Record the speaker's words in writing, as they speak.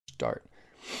start.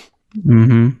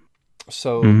 Mm-hmm.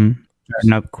 So Mm-hmm.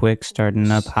 Starting up quick, starting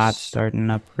up hot,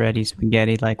 starting up ready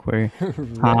spaghetti like we're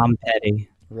Tom Petty.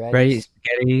 Ready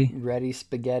spaghetti ready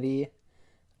spaghetti.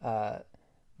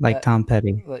 like Tom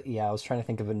Petty. Yeah, I was trying to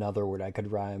think of another word I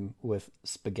could rhyme with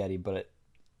spaghetti, but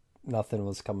nothing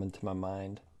was coming to my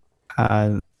mind.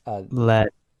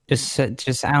 Let just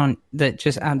sound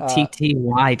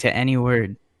TTY to any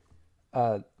word.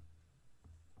 Tom,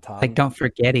 Like don't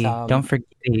forgetty. Tom, Don't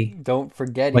forgetty. Don't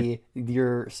forgetty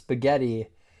your spaghetti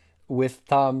with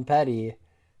Tom Petty.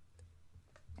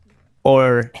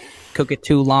 Or cook it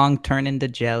too long, turn into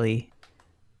jelly.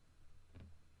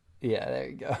 Yeah, there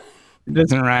you go. It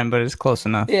doesn't rhyme, but it's close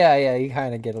enough. Yeah, you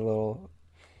kind of get a little.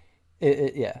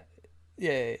 Yeah.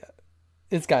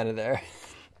 It's kind of there.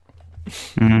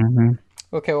 Mm-hmm.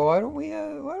 Okay, well, why don't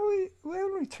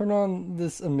we turn on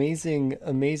this amazing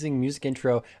music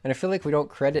intro? And I feel like we don't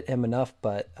credit him enough,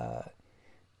 but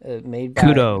made by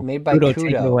Kudo,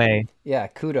 take it away. Yeah,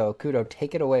 Kudo,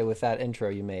 take it away with that intro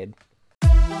you made.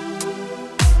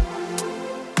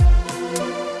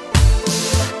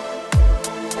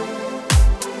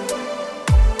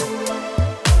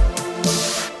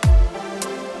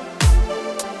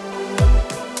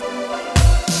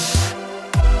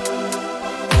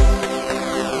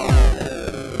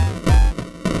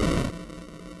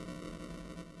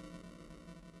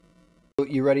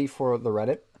 You ready for the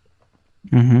Reddit?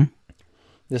 Mm-hmm.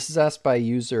 This is asked by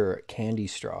user Candy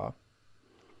Straw.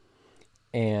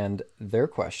 And their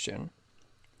question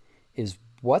is,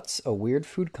 what's a weird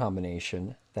food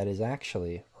combination that is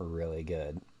actually really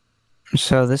good?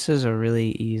 So this is a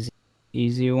really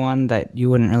easy one that you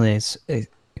wouldn't really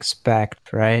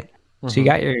expect, right? Mm-hmm. So you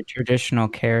got your traditional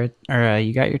carrot, or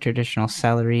you got your traditional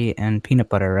celery and peanut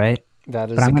butter, right?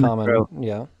 That is a common,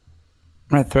 yeah.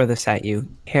 I'm going to throw this at you.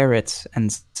 Carrots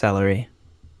and celery.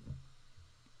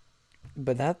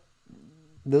 But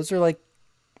those are like,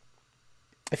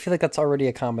 I feel like that's already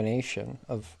a combination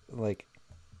of like.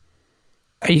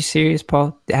 Are you serious,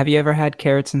 Paul? Have you ever had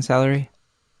carrots and celery?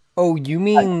 Oh, you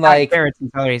mean like carrots and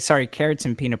celery? Sorry, carrots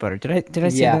and peanut butter. Did I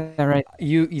say that right?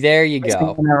 There you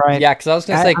go. Right? Yeah, because I was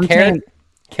going to say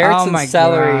carrots and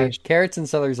celery. Gosh. Carrots and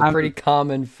celery is a pretty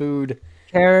common food.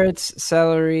 Carrots,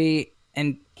 celery,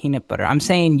 and peanut butter. I'm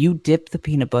saying you dip the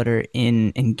peanut butter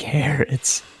in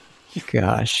carrots.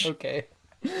 Gosh. Okay.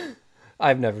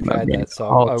 I've never tried that, so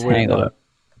I wouldn't know.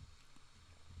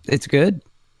 It's good.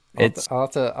 I'll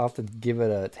have to give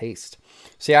it a taste.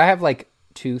 See, I have like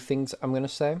two things I'm gonna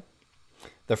say.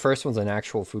 The first one's an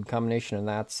actual food combination, and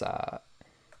that's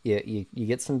you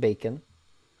get some bacon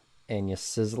and you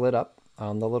sizzle it up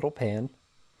on the little pan,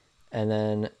 and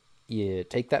then you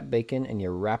take that bacon and you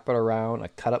wrap it around a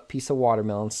cut up piece of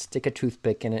watermelon, stick a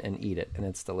toothpick in it, and eat it, and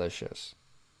it's delicious.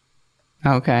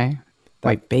 Okay.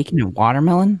 Like bacon and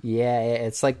watermelon? Yeah,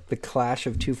 it's like the clash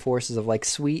of two forces of like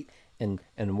sweet and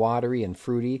watery and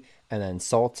fruity, and then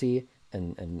salty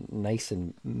and nice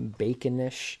and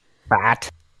baconish.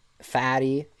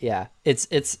 Fatty. Yeah.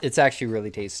 It's actually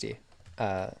really tasty.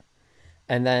 And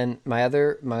then my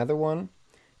other one,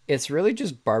 it's really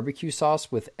just barbecue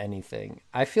sauce with anything.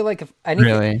 I feel like if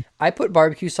anything, really? I put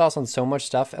barbecue sauce on so much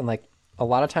stuff, and like a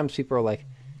lot of times people are like,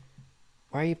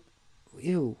 why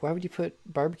would you put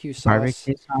barbecue sauce?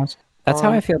 Barbecue sauce? That's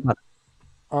how I feel about it.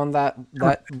 On that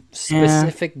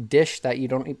specific dish that you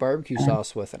don't eat barbecue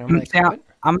sauce with. And I'm like, what?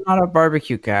 I'm not a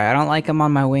barbecue guy. I don't like them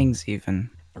on my wings even.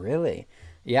 Really?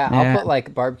 Yeah, I'll put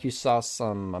like barbecue sauce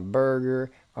on my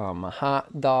burger, on my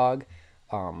hot dog,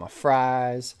 on my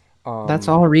fries. That's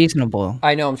all reasonable.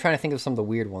 I know. I'm trying to think of some of the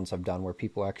weird ones I've done where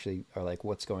people actually are like,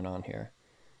 what's going on here?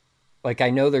 Like, I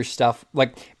know there's stuff,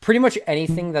 like pretty much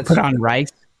anything that's... Put on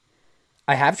rice?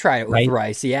 I have tried it with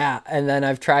rice, yeah. And then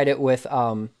I've tried it with...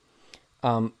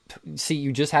 see,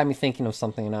 you just had me thinking of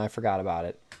something and I forgot about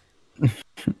it.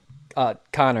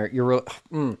 Connor, you're real...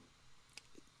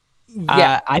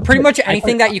 Yeah, pretty much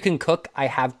anything that you can cook, I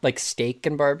have like steak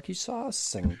and barbecue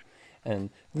sauce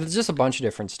and there's just a bunch of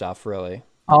different stuff, really.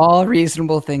 All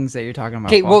reasonable things that you're talking about.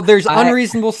 Okay, well, there's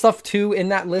unreasonable stuff too in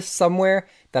that list somewhere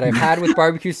that I've had with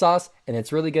barbecue sauce, and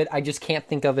it's really good. I just can't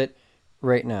think of it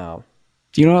right now.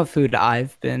 Do you know what food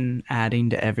I've been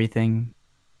adding to everything?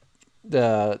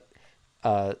 I'm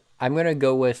gonna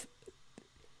go with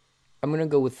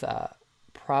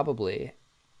probably.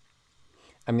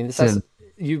 I mean,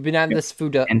 you've been adding this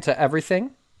food to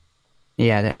everything.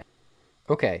 Yeah.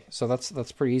 Okay, so that's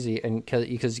pretty easy, and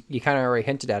because you kind of already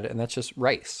hinted at it, and that's just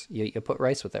rice. You put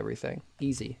rice with everything,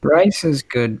 easy. Rice is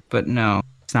good, but no,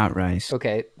 it's not rice.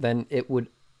 Okay, then it would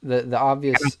the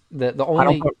obvious the only. I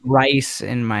don't put rice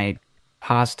in my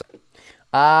pasta.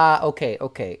 Ah, okay,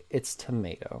 okay. It's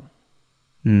tomato.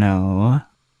 No.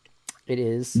 It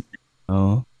is.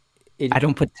 Oh. I It.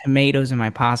 don't put tomatoes in my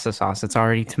pasta sauce. It's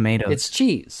already It's tomatoes.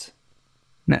 cheese.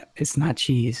 No, it's not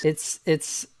cheese.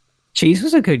 It's Cheese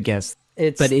was a good guess,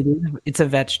 but it's it's a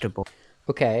vegetable.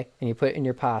 okay. And you put it in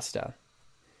your pasta.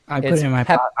 I put it It's in my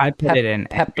I put it in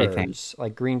everything. peppers,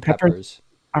 like green Peppers peppers.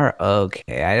 are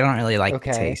okay. I don't really like the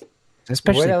Okay. taste,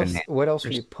 especially banana What else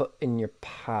would you peppers. put in your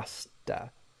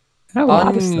pasta? A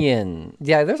lot of stuff. Onion.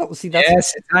 Yeah, see that's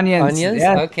Yes, it's onions. onions.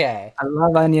 Yes, Okay. I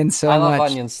love onions I so love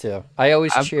much. onions too. I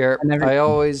always I put them cheer. in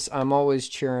everything. I'm always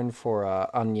cheering for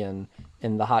onion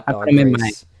in the hot I put dog them in my.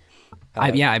 race. Uh,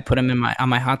 I put them in my on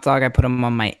my hot dog. I put them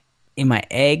on my in my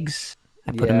eggs.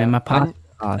 I put them in yeah. my pasta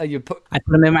sauce. You put. I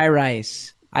put them in my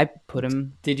rice. I put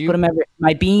them. Did Put you them every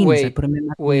my beans. I wait? put them in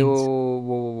my Wait. beans.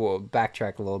 Whoa.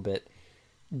 Backtrack a little bit.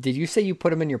 Did you say you put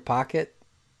them in your pocket?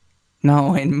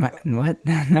 No, in my what?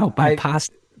 No, my I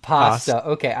pasta sauce. pasta.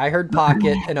 Okay, I heard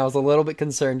pocket, and I was a little bit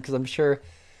concerned because I'm sure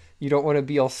you don't want to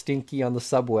be all stinky on the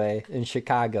subway in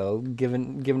Chicago,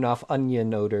 giving off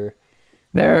onion odor.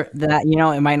 There, that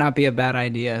it might not be a bad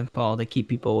idea, Paul, to keep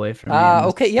people away from me.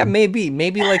 Okay, yeah, maybe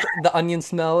like the onion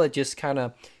smell. It just kind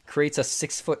of creates a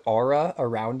 6 foot aura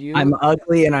around I'm you.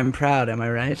 ugly and I'm proud. Am I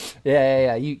right?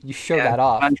 Yeah. You show Yeah. that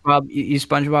off. SpongeBob, you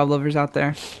SpongeBob lovers out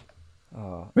there?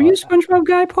 Oh, Were you a SpongeBob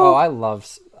guy, oh, Paul? I love.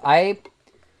 I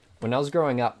when I was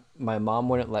growing up, my mom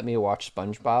wouldn't let me watch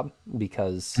SpongeBob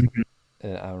because I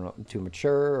don't know, too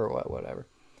mature or whatever.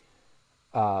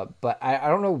 But I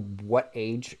don't know what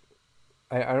age.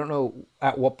 I don't know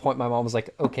at what point my mom was like,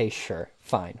 okay, sure,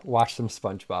 fine, watch some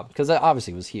SpongeBob because it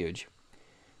obviously was huge,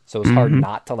 so it was hard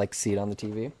not to like see it on the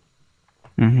TV.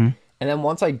 Mm-hmm. And then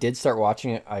once I did start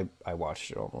watching it, I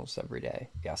watched it almost every day.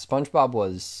 Yeah,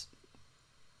 SpongeBob's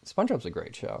a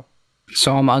great show.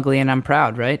 So I'm ugly and I'm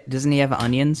proud, right? Doesn't he have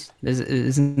onions?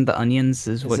 Isn't the onions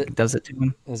is Is what it? does it to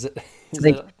him? Is it? It's Is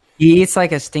like it? he eats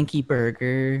like a stinky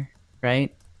burger,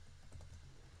 right?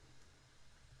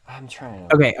 I'm trying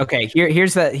to. Okay.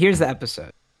 Here's the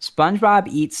episode. SpongeBob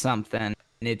eats something, and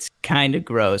it's kind of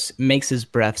gross. Makes his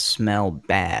breath smell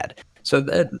bad.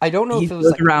 So I don't know he if it was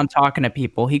goes like around talking to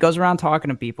people. He goes around talking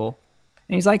to people,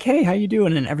 and he's like, "Hey, how you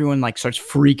doing?" And everyone like starts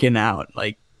freaking out,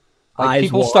 like eyes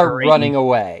people start watering. running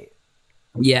away.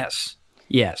 Yes,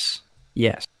 yes,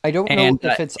 yes. I don't know And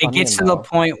if it's it onion gets to the though.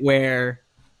 point where,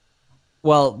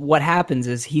 well, what happens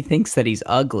is he thinks that he's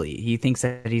ugly. He thinks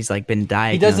that he's like been He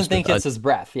diagnosed. doesn't think with it's his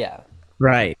breath. Yeah.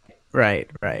 Right, right.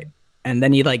 And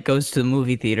then he like goes to the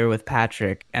movie theater with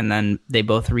Patrick, and then they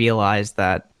both realize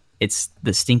that it's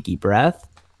the stinky breath.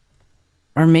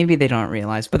 Or maybe they don't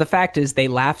realize, but the fact is they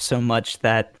laugh so much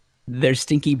that their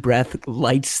stinky breath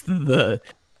lights the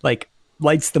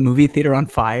movie theater on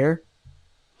fire.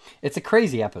 It's a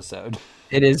crazy episode.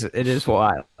 It is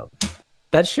wild.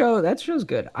 That show's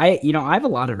good. I have a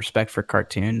lot of respect for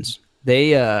cartoons.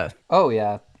 Oh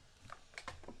yeah,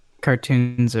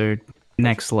 Cartoons are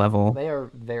next level. they are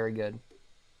very good.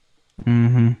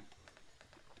 Mm-hmm.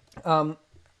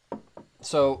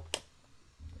 So,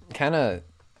 kind of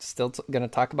still gonna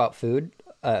talk about food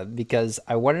because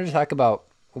I wanted to talk about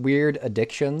weird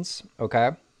addictions.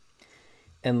 Okay,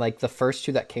 and like the first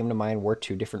two that came to mind were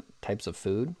two different types of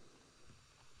food.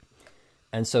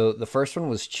 And so the first one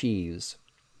was cheese,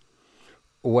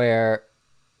 where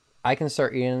I can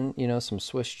start eating, some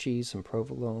Swiss cheese, some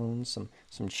provolone, some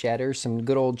cheddar, some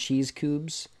good old cheese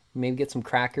cubes. Maybe get some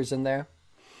crackers in there.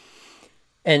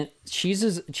 And cheese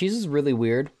is really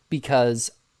weird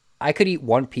because I could eat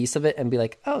one piece of it and be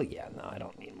like, oh yeah, no, I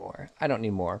don't need more. I don't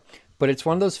need more. But it's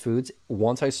one of those foods.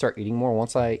 Once I start eating more,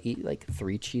 once I eat like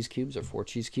 3 cheese cubes or 4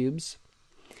 cheese cubes,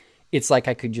 it's like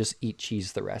I could just eat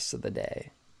cheese the rest of the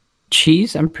day.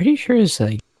 Cheese, I'm pretty sure is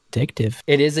like addictive.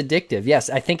 It is addictive. Yes,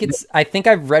 I think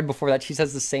I've read before that cheese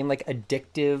has the same like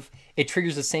addictive. It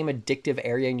triggers the same addictive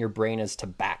area in your brain as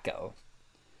tobacco.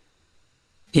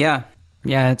 Yeah.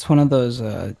 Yeah, it's one of those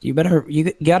you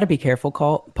got to be careful,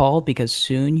 Paul, because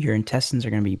soon your intestines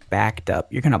are going to be backed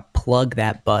up. You're going to plug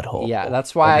that butthole. Yeah,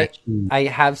 that's why I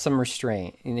have some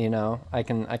restraint, I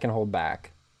can hold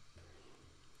back.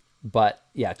 But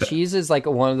yeah, cheese is like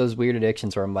one of those weird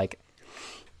addictions where I'm like,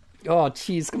 oh,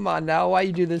 cheese, come on now, why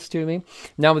you do this to me?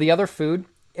 Now with the other food,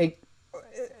 I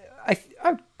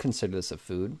consider this a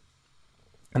food,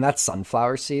 and that's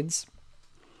sunflower seeds.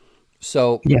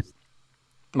 So yes.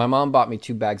 my mom bought me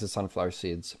 2 bags of sunflower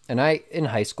seeds, and in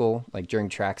high school, like during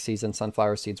track season,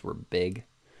 sunflower seeds were big.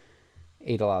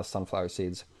 Ate a lot of sunflower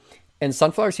seeds. And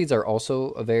sunflower seeds are also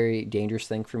a very dangerous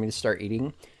thing for me to start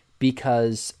eating,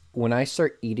 because when I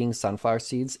start eating sunflower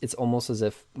seeds, it's almost as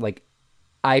if like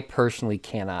I personally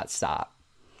cannot stop.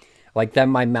 Like then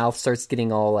my mouth starts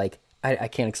getting all like I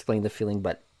can't explain the feeling,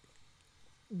 but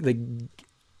the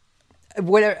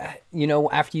whatever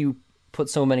after you put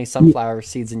so many sunflower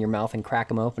seeds in your mouth and crack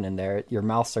them open in there, your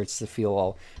mouth starts to feel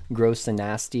all gross and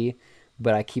nasty.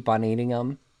 But I keep on eating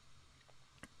them.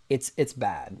 It's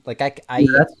bad. Like I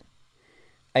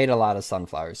ate a lot of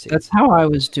sunflower seeds. That's how I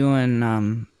was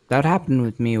doing. That happened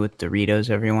with me with Doritos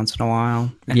every once in a while.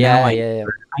 And Yeah, now yeah.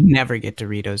 I never get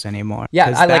Doritos anymore. Yeah,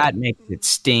 because that makes it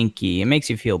stinky. It makes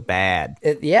you feel bad.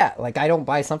 Yeah, like I don't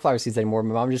buy sunflower seeds anymore.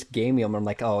 My mom just gave me them. I'm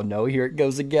like, oh no, here it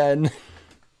goes again.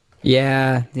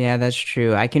 Yeah, that's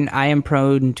true. I am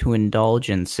prone to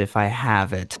indulgence if I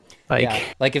have it.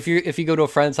 Like if you go to a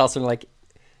friend's house and like,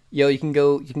 yo, you can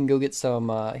go get some.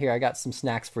 Here, I got some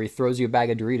snacks for you. Throws you a bag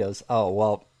of Doritos. Oh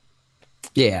well.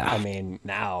 Yeah. I mean,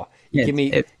 now you give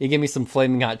me some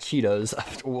flaming hot Cheetos.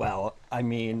 Well, I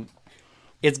mean,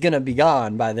 it's gonna be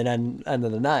gone by the end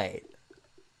of the night.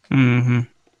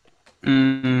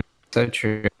 So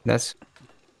true.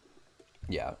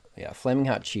 Yeah. Flaming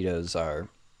hot Cheetos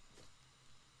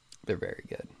they're very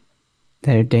good.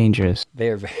 They're dangerous. They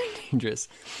are very dangerous.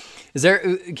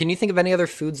 Can you think of any other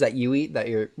foods that you eat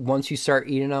that once you start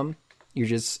eating them,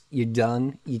 you're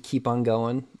done? You keep on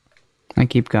going? I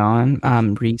keep going.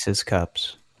 Reese's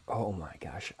Cups. Oh my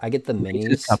gosh. I get the minis.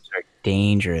 Reese's Cups are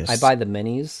dangerous. I buy the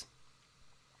minis.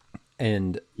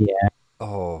 And yeah.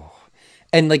 Oh.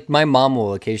 And like my mom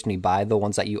will occasionally buy the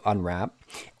ones that you unwrap.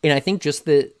 And I think just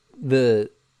the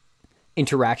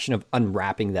interaction of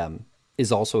unwrapping them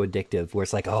is also addictive, where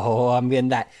it's like, oh, I'm getting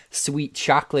that sweet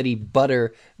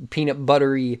chocolatey peanut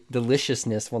buttery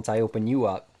deliciousness once I open you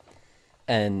up.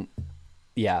 And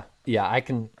yeah,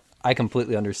 I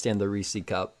completely understand the Reese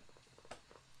cup.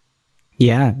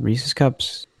 Yeah, Reese's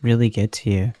Cups really get to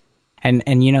you. And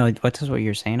what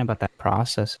you're saying about that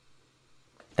process,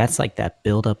 that's like that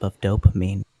buildup of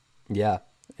dopamine. Yeah.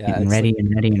 And ready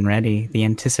and ready and ready. The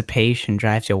anticipation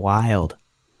drives you wild.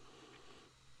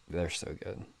 They're so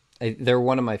good. They're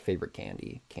one of my favorite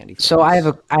candy flavors. So I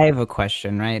have a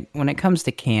question, right? When it comes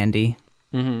to candy,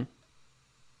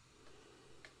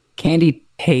 candy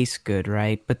tastes good,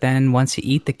 right? But then once you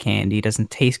eat the candy, it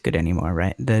doesn't taste good anymore,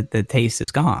 right? The taste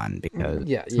is gone because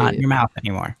it's not in your mouth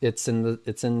anymore. It's into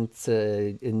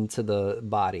the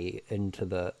body, into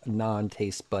the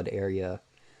non-taste bud area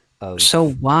of.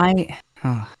 So why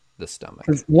the stomach?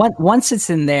 Once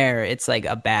it's in there, it's like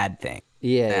a bad thing.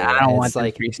 Yeah, I don't want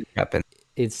like Reese's Cup in.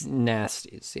 It's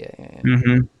nasty. Yeah.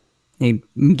 Mm-hmm.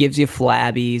 It gives you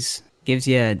flabbies. Gives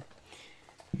you.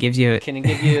 Can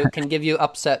give you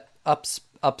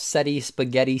upsetty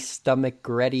spaghetti stomach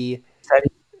ready.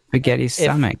 Spaghetti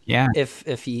stomach. Yeah.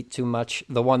 If you eat too much,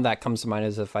 the one that comes to mind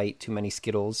is if I eat too many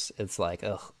Skittles. It's like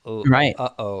right.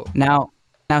 Uh-oh. Now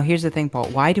here's the thing, Paul.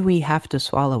 Why do we have to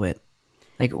swallow it?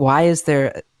 Like, why is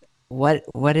there?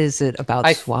 What is it about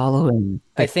swallowing?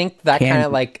 I think that kind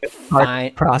of like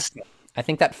process. I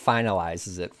think that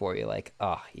finalizes it for you. Like,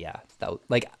 oh yeah,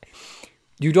 like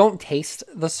you don't taste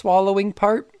the swallowing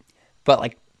part, but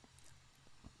like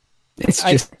it's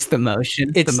just the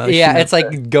motion. It's it's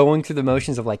like going through the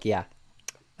motions of like, yeah,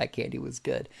 that candy was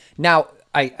good. Now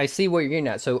I see what you're getting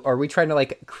at. So are we trying to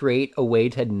like create a way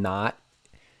to not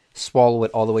swallow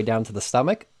it all the way down to the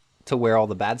stomach, to where all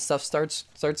the bad stuff starts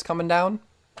coming down?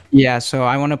 Yeah. So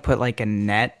I want to put like a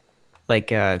net,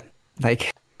 like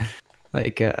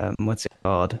what's it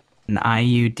called? An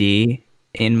IUD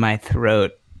in my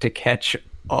throat to catch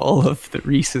all of the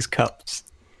Reese's Cups,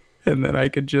 and then I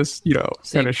could just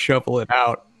kind of shovel it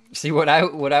out. See what I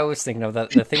was thinking of, the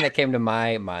thing that came to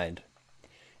my mind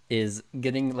is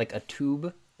getting like a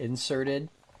tube inserted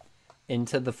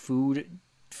into the food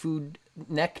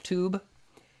neck tube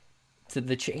to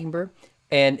the chamber,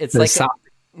 and it's like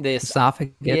the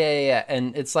esophagus. Yeah,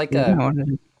 and it's like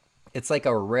it's like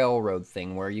a railroad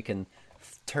thing where you can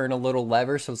turn a little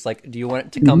lever. So it's like, do you want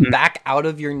it to come back out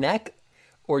of your neck,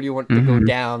 or do you want it to go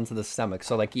down to the stomach?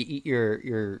 So like you eat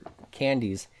your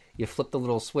candies, you flip the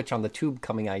little switch on the tube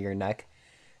coming out of your neck,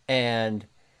 and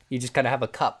you just kind of have a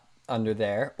cup under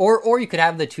there. Or you could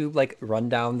have the tube like run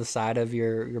down the side of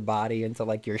your body into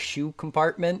like your shoe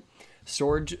compartment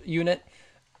storage unit.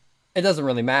 It doesn't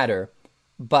really matter.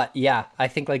 But yeah, I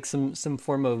think like some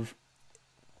form of,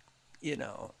 it's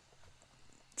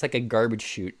like a garbage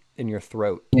chute in your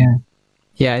throat.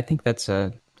 Yeah, I think that's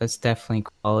definitely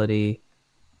quality.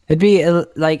 It'd be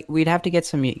like we'd have to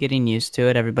get getting used to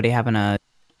it. Everybody having a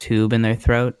tube in their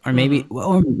throat, or maybe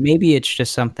it's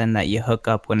just something that you hook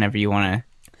up whenever you want to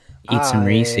eat some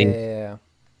Reese's. Yeah.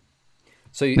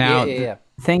 So the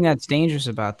thing that's dangerous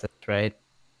about this, right,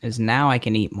 is now I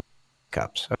can eat more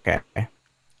cups. Okay.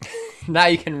 Now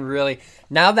you can really.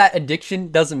 Now that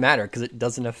addiction doesn't matter because it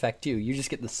doesn't affect you. You just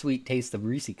get the sweet taste of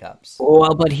Reese cups.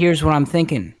 Well, but here's what I'm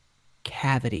thinking: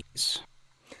 cavities.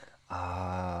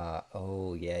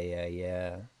 Oh,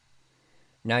 yeah.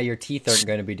 Now your teeth aren't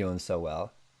going to be doing so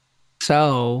well.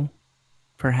 So,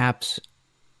 perhaps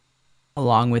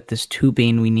along with this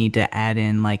tubing, we need to add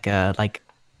in like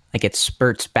it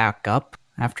spurts back up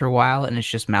after a while, and it's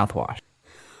just mouthwash.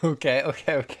 Okay.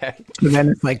 And then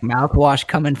it's like mouthwash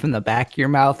coming from the back of your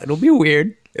mouth. It'll be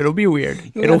weird. It'll have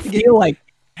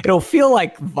to feel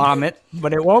like vomit,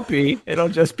 but it won't be. It'll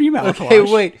just be mouthwash. Okay,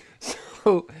 wait.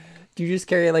 So, do you just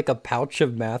carry like a pouch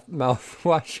of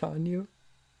mouthwash on you?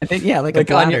 I think a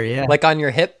bladder, like on your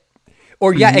hip?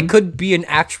 Or it could be an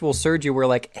actual surgery where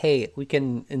like, hey, we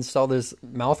can install this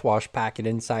mouthwash packet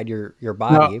inside your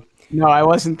body. No, I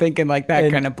wasn't thinking like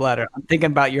that kind of bladder. I'm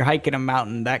thinking about you're hiking a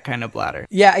mountain, that kind of bladder.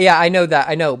 Yeah, I know that.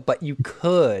 I know, but you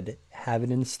could have it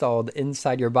installed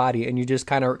inside your body, and you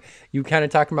kind of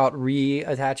talking about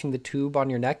reattaching the tube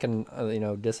on your neck and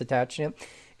disattaching it.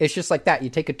 It's just like that. You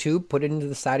take a tube, put it into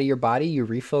the side of your body, you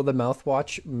refill the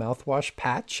mouthwash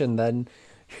patch, and then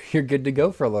you're good to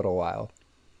go for a little while.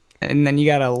 And then you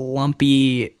got a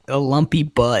lumpy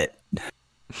butt.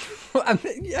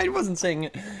 I wasn't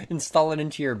saying install it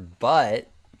into your butt.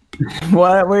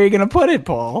 Where are you gonna put it,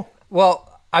 Paul?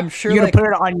 Well, I'm sure you're gonna put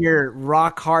it on your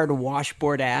rock hard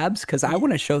washboard abs because I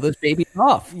want to show those babies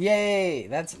off. Yay!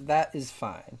 That is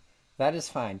fine. That is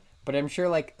fine. But I'm sure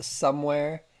like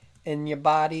somewhere in your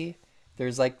body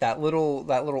there's like that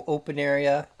little open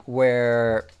area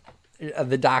where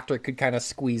the doctor could kind of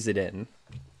squeeze it in.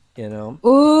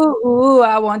 Ooh,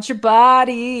 I want your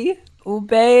body. Ooh,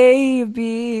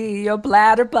 baby, your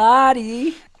bladder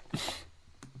body.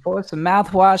 Pour some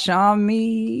mouthwash on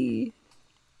me.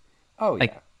 Oh,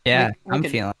 yeah. I'm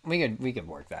feeling. We could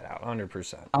work that out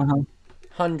 100%.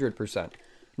 100%.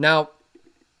 Now,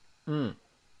 the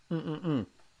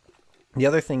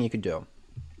other thing you could do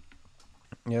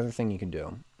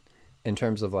in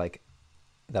terms of like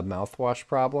the mouthwash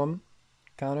problem,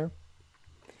 Connor,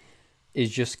 is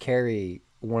just carry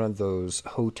one of those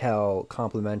hotel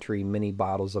complimentary mini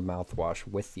bottles of mouthwash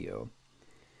with you.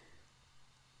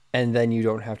 And then you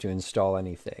don't have to install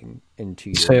anything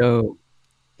into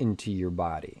your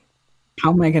body.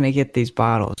 How am I going to get these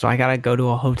bottles? So I got to go to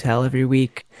a hotel every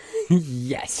week?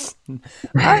 Yes.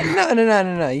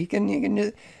 No. You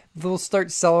can they'll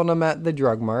start selling them at the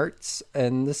drug marts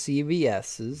and the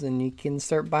CVS's, and you can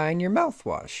start buying your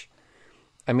mouthwash.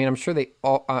 I mean, I'm sure they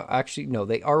all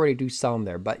they already do sell them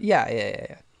there, but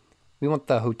yeah. We want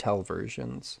the hotel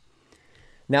versions.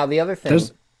 Now, the other thing,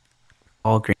 there's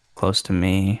Walgreens close to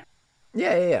me.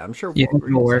 Yeah. I'm sure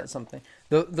Walgreens has something.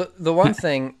 The one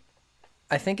thing,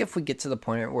 I think if we get to the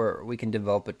point where we can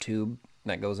develop a tube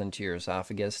that goes into your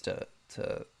esophagus to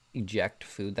eject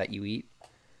food that you eat,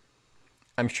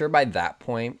 I'm sure by that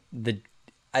point because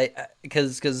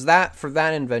that for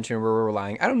that invention we're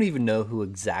relying, I don't even know who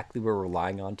exactly we're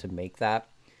relying on to make that.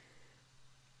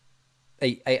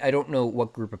 I don't know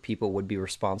what group of people would be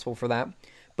responsible for that,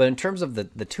 but in terms of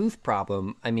the tooth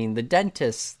problem, I mean the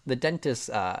dentist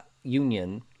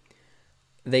union,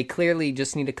 they clearly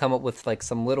just need to come up with like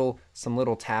some little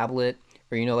tablet,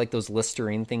 or like those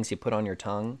Listerine things you put on your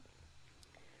tongue,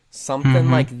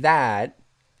 something like that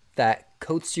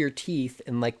coats your teeth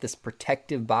in like this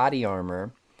protective body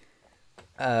armor.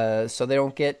 So they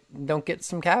don't get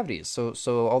some cavities. So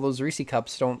all those Reese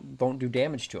cups don't do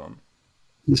damage to them.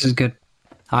 This is good.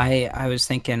 I was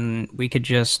thinking we could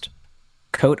just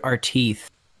coat our teeth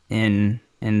in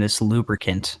this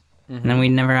lubricant, and then we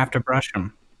never have to brush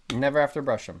them. Never have to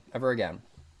brush them ever again.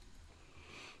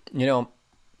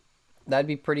 That'd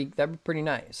be pretty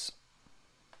nice.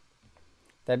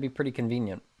 That'd be pretty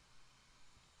convenient.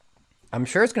 I'm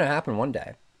sure it's going to happen one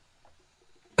day.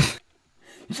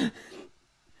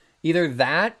 Either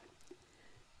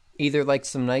like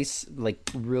some nice, like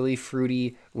really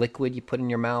fruity liquid you put in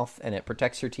your mouth and it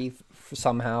protects your teeth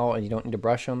somehow and you don't need to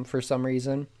brush them for some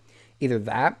reason. Either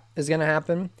that is going to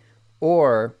happen,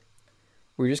 or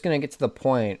we're just going to get to the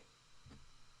point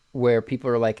where people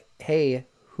are like, hey,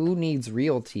 who needs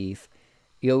real teeth?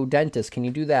 Yo, dentist, can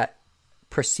you do that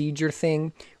procedure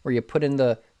thing where you put in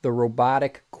the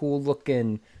robotic,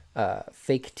 cool-looking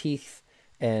fake teeth,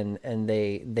 and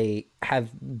they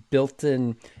have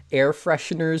built-in air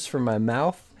fresheners for my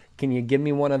mouth? Can you give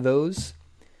me one of those?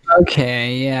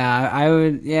 Okay, yeah, I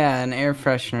would. Yeah, an air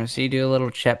freshener. So you do a little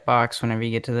check box whenever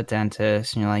you get to the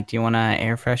dentist, and you're like, "Do you want an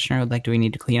air freshener? Like, do we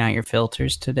need to clean out your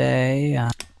filters today?"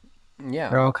 Yeah,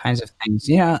 there are all kinds of things.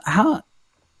 Yeah,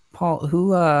 Paul?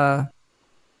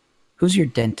 Who's your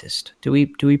dentist? Do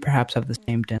we perhaps have the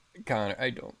same dentist? Connor, I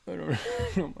don't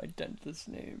know my dentist's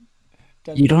name.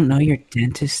 You Dentist, don't know your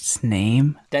dentist's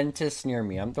name? dentist near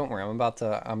me. Don't worry.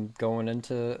 I'm going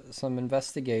into some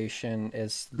investigation.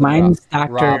 It's the Mine's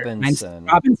Robinson.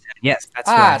 Robinson. Yes, that's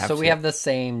who I Ah, have so we too. have the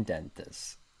same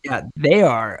dentist. Yeah, they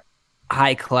are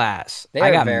high class. They I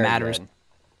are got very mad. good.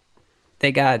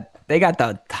 They got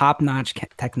the top notch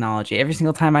technology. Every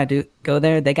single time I do go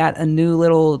there, they got a new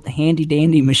little handy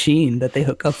dandy machine that they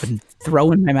hook up and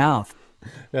throw in my mouth.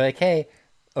 They're like, hey,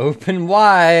 open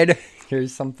wide.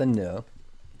 Here's something new.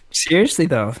 Seriously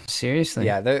though, seriously.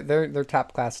 Yeah, they're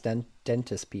top class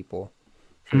dentist people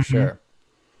for sure.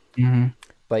 Hmm.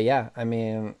 But yeah, I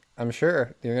mean, I'm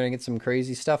sure you're gonna get some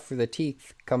crazy stuff for the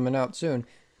teeth coming out soon.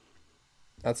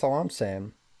 That's all I'm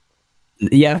saying.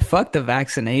 Yeah, fuck the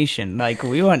vaccination. Like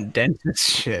we want dentist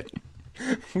shit.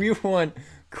 We want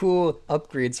cool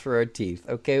upgrades for our teeth.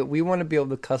 Okay, we want to be able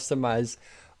to customize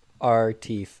our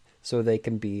teeth so they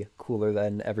can be cooler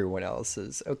than everyone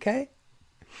else's. Okay.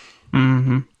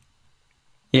 Hmm.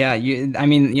 Yeah, I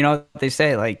mean, you know what they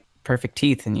say, like perfect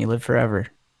teeth and you live forever.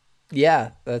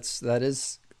 Yeah, that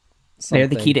is They're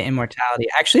the key something. to immortality.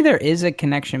 Actually, there is a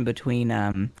connection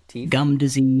between Teeth. gum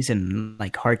disease and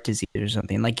like heart disease or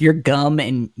something. Like your gums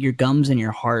and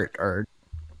your heart are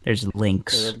there's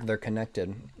links. They're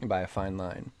connected by a fine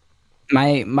line.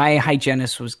 My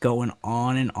hygienist was going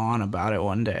on and on about it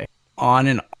one day. On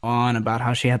and on about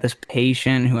how she had this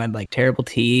patient who had like terrible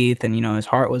teeth and his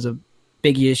heart was a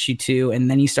big issue too. And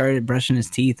then he started brushing his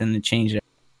teeth and it changed it.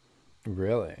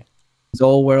 Really? His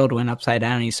whole world went upside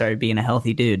down and he started being a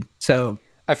healthy dude. So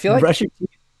I feel like brush your teeth.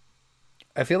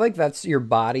 I feel like that's your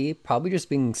body probably just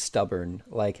being stubborn.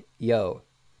 Like, yo,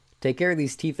 take care of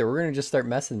these teeth, or we're gonna just start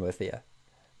messing with you.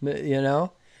 You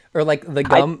know, or like I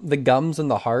the gums and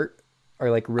the heart are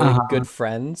like really uh good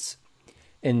friends,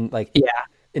 and like yeah.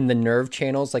 in the nerve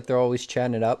channels, like they're always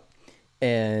chatting it up.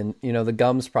 And the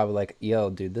gums probably like, yo,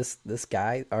 dude, this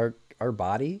guy, our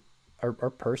body, our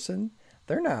person,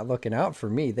 they're not looking out for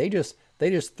me. They just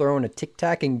throw in a tic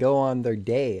tac and go on their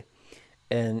day.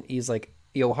 And he's like,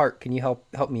 yo, heart, can you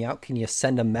help me out? Can you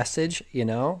send a message?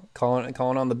 Calling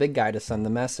on the big guy to send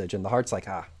the message. And the heart's like,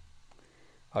 all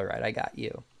right, I got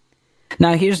you.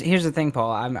 Now here's the thing,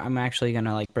 Paul. I'm actually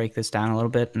gonna like break this down a little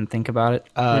bit and think about it.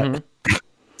 Mm-hmm.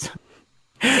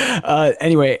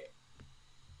 Anyway,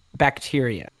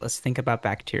 bacteria. Let's think about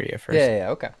bacteria Yeah, first. yeah, yeah,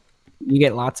 okay. You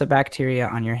get lots of bacteria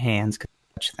on your hands 'cause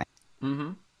you touch things.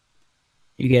 Mm-hmm.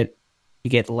 You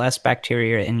get less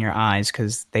bacteria in your eyes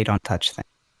because they don't touch things.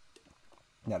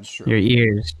 That's true.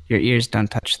 Your ears don't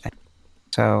touch things,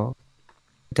 so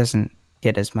it doesn't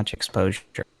get as much exposure.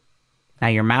 Now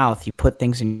your mouth, you put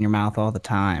things in your mouth all the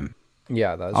time,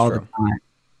 Yeah, that's all the true. time.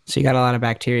 So you got a lot of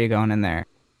bacteria going in there,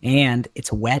 and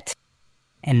it's wet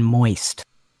and moist.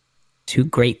 Two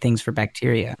great things for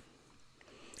bacteria.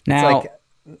 It's Now, like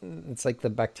it's like the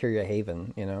bacteria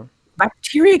haven.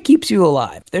 bacteria keeps you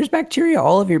alive. There's bacteria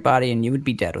all over your body, and you would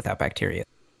be dead without bacteria.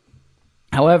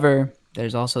 However,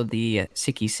 there's also the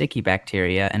sicky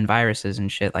bacteria and viruses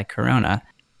and shit like corona.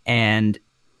 And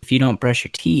if you don't brush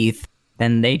your teeth,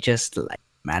 then they just like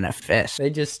manifest. They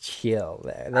just chill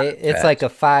there. It's like a No,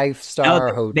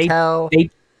 5-star hotel. they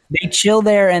they chill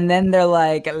there, and then they're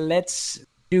like, let's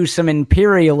do some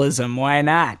imperialism. Why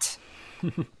not?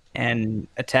 And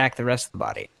attack the rest of the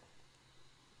body.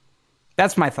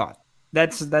 That's my thought.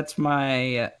 That's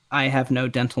my I have no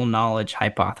dental knowledge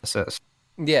hypothesis.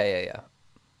 Yeah, yeah, yeah.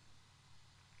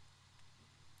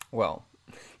 Well,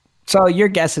 So your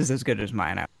guess is as good as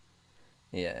mine.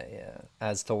 yeah, yeah.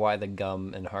 As to why the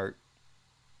gum and heart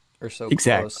are so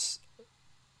Exactly. close.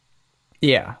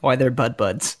 Yeah, why they're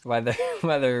buds. Why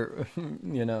they're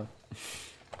you know.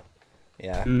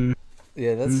 Yeah. Mm.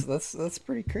 Yeah, that's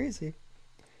pretty crazy.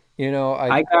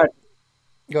 I got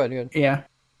Go ahead, go ahead. yeah.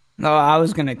 No, I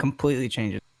was gonna completely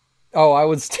change it. Oh, I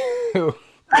was too.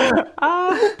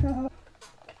 I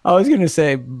was gonna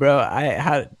say, bro,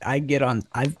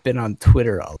 I've been on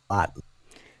Twitter a lot.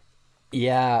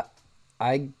 Yeah,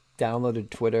 I downloaded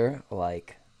Twitter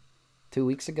like 2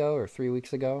 weeks ago or 3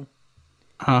 weeks ago,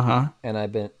 Uh-huh. and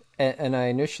I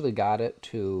initially got it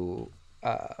to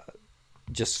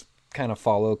just kind of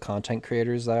follow content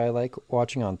creators that I like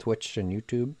watching on Twitch and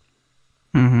YouTube.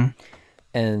 Mm-hmm.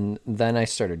 And then I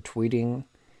started tweeting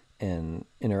and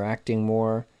interacting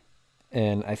more.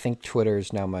 And I think Twitter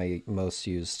is now my most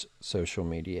used social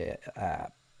media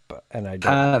app. And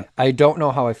I don't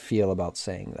know how I feel about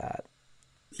saying that.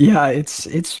 Yeah, it's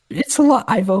a lot.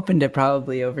 I've opened it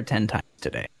probably over 10 times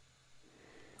today.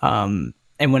 And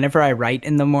whenever I write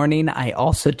in the morning, I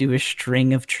also do a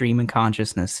string of stream and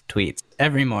consciousness tweets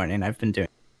every morning. I've been doing.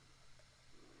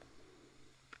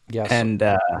 Yeah. And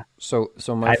So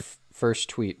my first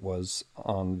tweet was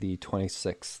on the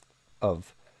 26th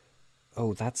of.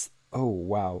 Oh, that's. Oh,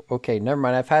 wow. Okay, never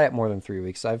mind. I've had it more than 3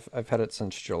 weeks. I've had it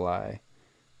since July,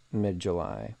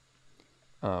 mid-July.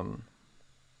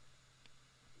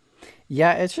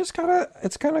 Yeah, it's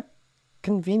kind of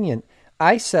convenient.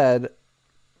 I said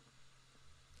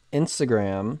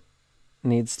Instagram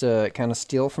needs to kind of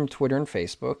steal from Twitter and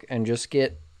Facebook and just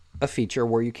get a feature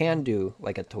where you can do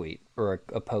like a tweet or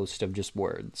a post of just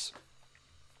words.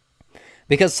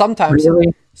 Because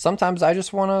really, sometimes I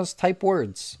just want to type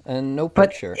words and no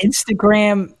but picture.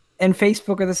 Instagram and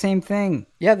Facebook are the same thing.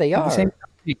 Yeah, they They're the same are.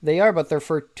 company. They are, but they're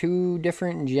for two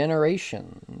different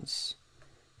generations.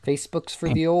 Facebook's for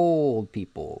the old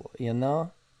people, you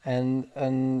know? And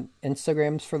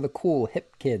Instagram's for the cool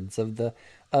hip kids of the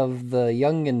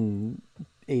youngin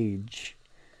age.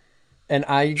 And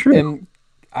True.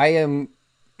 I am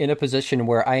in a position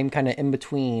where I am kind of in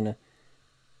between,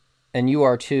 and you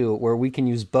are too, where we can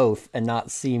use both and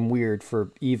not seem weird for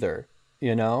either,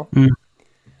 you know? Mm.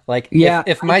 Like Yeah,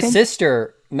 if I my think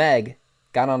sister Meg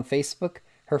got on Facebook,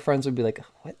 her friends would be like,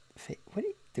 What are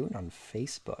you doing on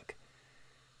Facebook?"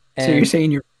 so. You're And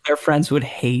saying their friends would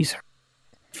hate her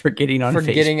for getting on for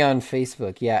Facebook. getting on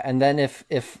Facebook, yeah. And then if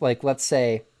like let's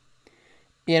say,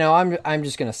 I'm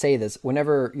just gonna say this: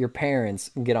 whenever your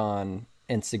parents get on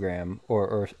Instagram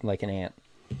or like an aunt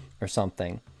or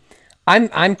something,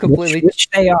 I'm completely Which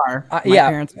they are. My yeah,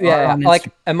 parents yeah, are yeah. on Like,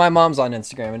 Instagram. and my mom's on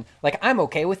Instagram, and like I'm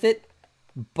okay with it,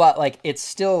 but like it's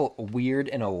still weird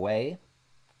in a way.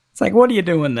 It's like, what are you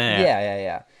doing there? Yeah, yeah,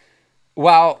 yeah.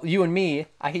 While you and me,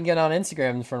 I can get on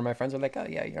Instagram in front of my friends. They're like, "Oh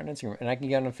yeah, you're on Instagram," and I can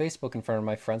get on Facebook in front of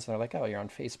my friends, and they're like, "Oh, you're on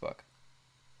Facebook."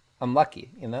 I'm lucky,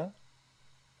 you know.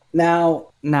 Now,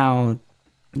 And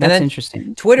that's then interesting.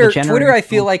 The Twitter, I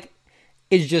feel generational. like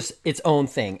is just its own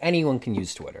thing. Anyone can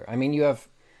use Twitter. I mean, you have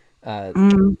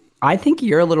I think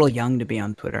you're a little young to be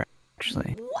on Twitter,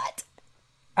 actually. what?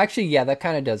 Actually, yeah, that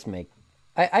kind of does make.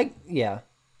 Yeah,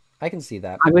 I can see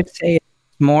that. I would say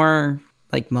it's more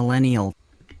like millennial.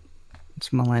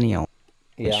 It's millennial-ish.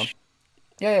 Yeah,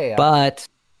 yeah, yeah, yeah.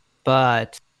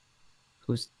 But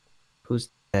who's to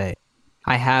say?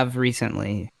 I have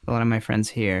recently a lot of my friends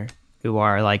here who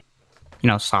are like,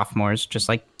 sophomores, just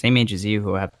like same age as you,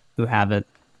 who have it.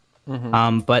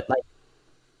 But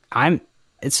like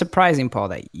it's surprising, Paul,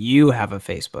 that you have a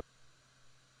Facebook.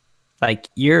 Like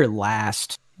you're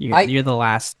last. I You're the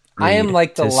last I am breed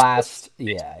like the to still. last.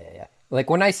 Yeah, yeah, yeah. Like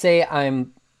when I say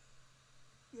I'm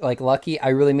like lucky, I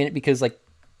really mean it because like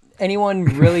anyone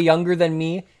really younger than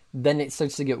me, then it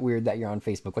starts to get weird that you're on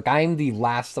Facebook. Like I'm the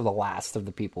last of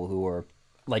the people who are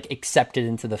like accepted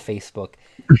into the Facebook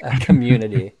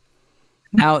community.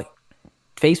 Now,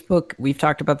 Facebook, we've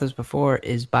talked about this before,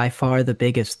 is by far the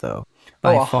biggest, though. Oh,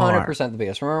 By a hundred far. percent the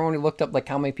biggest. Remember when we looked up like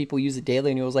how many people use it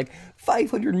daily, and it was like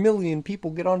 500 million people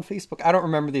get on Facebook. I don't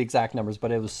remember the exact numbers,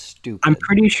 but it was I'm stupid.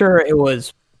 pretty sure it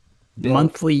was Bill,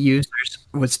 monthly users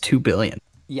was 2 billion.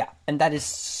 yeah, and that is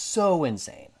so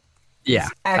insane. Yeah,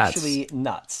 It's actually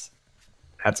nuts.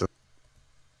 that's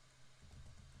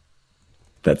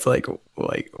that's like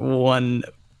one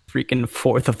freaking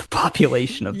fourth of the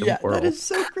population of the Yeah, that world. is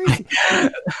so crazy.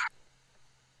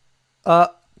 uh,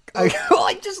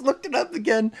 I just looked it up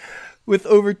again with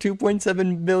over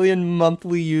 2.7 million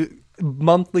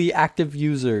monthly active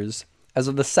users as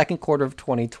of the second quarter of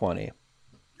 2020.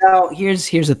 Now, here's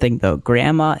the thing though.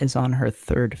 Grandma is on her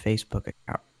third Facebook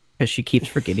account because she keeps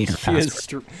forgetting her She is,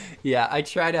 password. yeah. I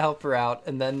try to help her out,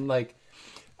 and then like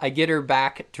I get her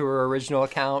back to her original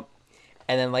account,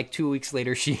 and then like 2 weeks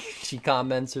later, she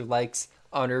comments or likes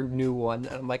on her new one,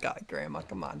 and I'm like, "Oh, Grandma,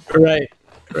 come on." Right.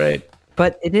 Right.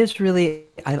 But it is really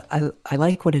I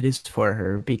like what it is for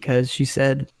her because she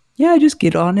said, "Yeah, just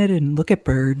get on it and look at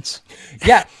birds."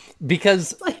 Yeah,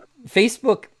 because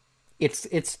Facebook, it's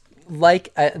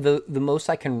like the most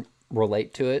I can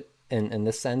relate to it in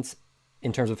this sense,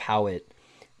 in terms of how it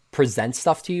presents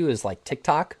stuff to you is like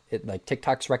TikTok. Like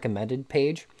TikTok's recommended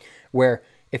page, where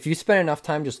if you spend enough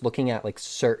time just looking at like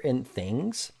certain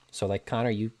things. So like Connor,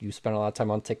 you spend a lot of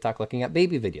time on TikTok looking at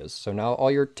baby videos. So now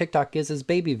all your TikTok is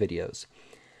baby videos.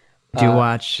 Do you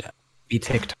watch the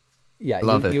TikTok? Yeah,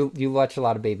 Love you, it. you watch a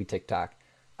lot of baby TikTok.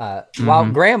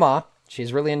 While Grandma,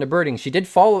 she's really into birding. She's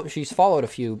followed a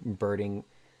few birding,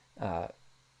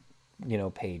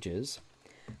 pages.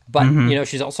 But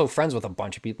she's also friends with a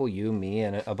bunch of people, you, me,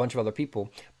 and a bunch of other people.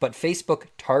 But Facebook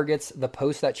targets the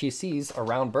posts that she sees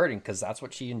around birding because that's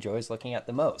what she enjoys looking at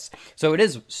the most. So it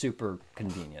is super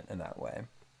convenient in that way.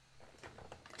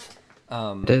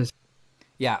 It is.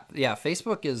 Yeah, yeah.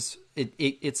 Facebook is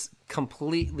it's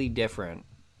completely different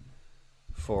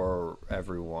for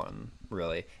everyone,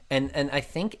 really. And I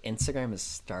think Instagram is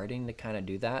starting to kind of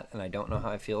do that, and I don't know how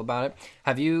I feel about it.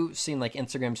 Have you seen like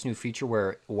Instagram's new feature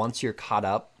where once you're caught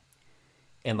up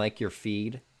in like your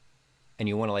feed and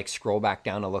you want to like scroll back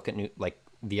down to look at new like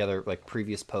the other like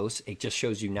previous posts, it just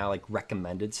shows you now like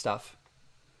recommended stuff?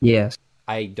 Yes.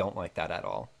 I don't like that at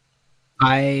all.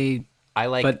 I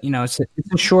like, but it's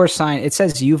a sure sign. It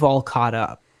says you've all caught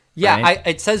up. yeah, right?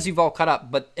 it says you've all caught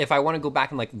up, but if I want to go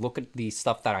back and like look at the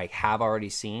stuff that I have already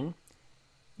seen,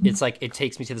 it's like it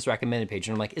takes me to this recommended page,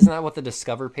 and I'm like, isn't that what the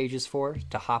Discover page is for?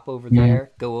 To hop over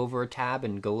there, go over a tab,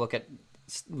 and go look at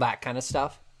that kind of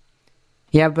stuff.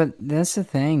 Yeah, but that's the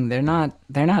thing. They're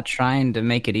not trying to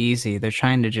make it easy. They're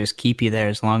trying to just keep you there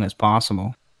as long as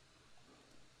possible.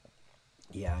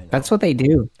 Yeah, I know. That's what they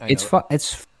do. It's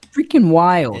freaking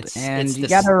wild, and you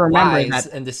got to remember that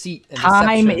and deceit and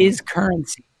time deception. is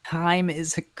currency. Time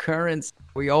is a currency.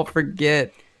 We all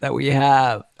forget that we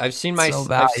have. I've seen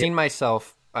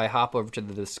myself. I hop over to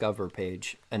the Discover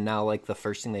page, and now like the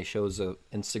first thing they show is a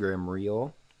Instagram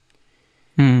reel,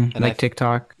 and like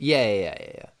TikTok.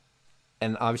 Yeah.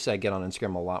 And obviously, I get on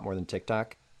Instagram a lot more than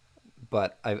TikTok,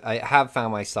 but I have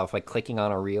found myself like clicking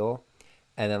on a reel,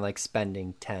 and then like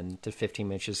spending 10 to 15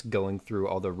 minutes just going through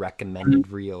all the recommended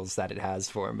reels that it has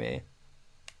for me.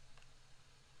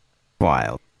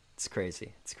 Wild. It's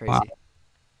crazy. Wow.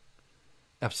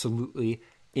 Absolutely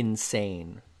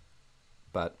insane.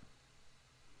 But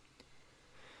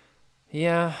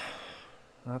yeah,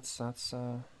 that's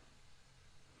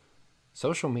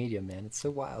social media, man. It's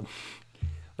so wild.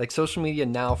 Like social media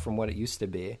now from what it used to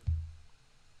be.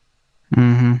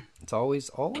 Mm-hmm. It's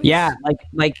always yeah,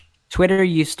 like Twitter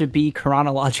used to be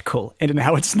chronological, and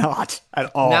now it's not at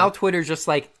all. Now Twitter's just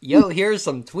like, yo, here's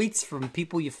some tweets from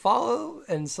people you follow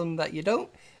and some that you don't,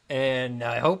 and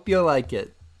I hope you like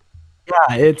it.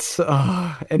 Yeah, it's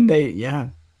and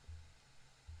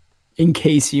in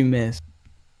case you missed.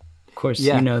 Of course,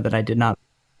 you know that I did not,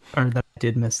 or that I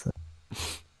did miss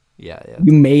this. Yeah.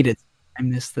 You made it. I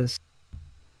missed this.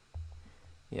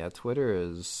 Yeah, Twitter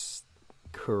is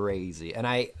crazy, and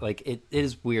I like it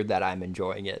is weird that I'm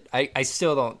enjoying it. I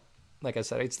still don't, like I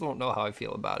said, I still don't know how I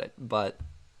feel about it, but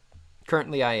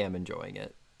currently I am enjoying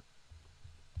it.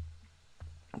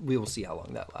 We will see how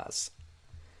long that lasts.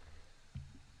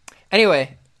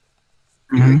 Anyway,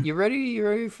 you ready? You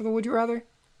ready for the Would You Rather?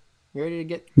 You ready to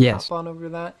get hop on over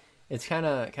that? It's kind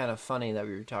of funny that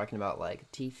we were talking about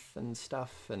like teeth and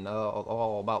stuff and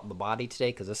all about the body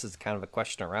today, because this is kind of a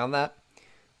question around that.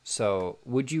 So,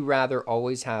 would you rather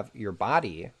always have your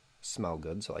body smell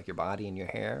good, so like your body and your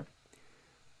hair,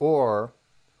 or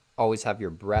always have your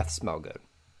breath smell good?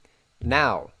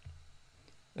 Now,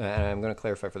 and I'm going to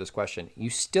clarify for this question,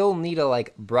 you still need to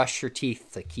like brush your teeth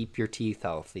to keep your teeth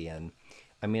healthy, and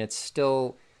I mean it's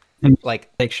still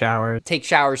like take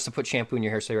showers to put shampoo in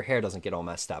your hair so your hair doesn't get all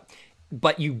messed up.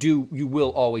 But you will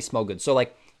always smell good. So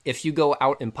like if you go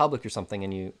out in public or something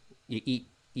and you eat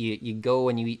you go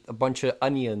and you eat a bunch of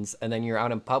onions and then you're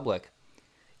out in public,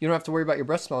 you don't have to worry about your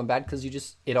breath smelling bad because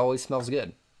it always smells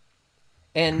good.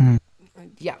 And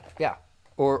yeah.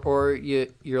 Or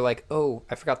you're like, oh,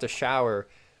 I forgot to shower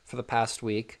for the past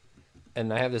week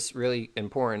and I have this really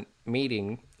important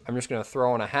meeting. I'm just going to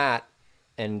throw on a hat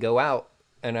and go out,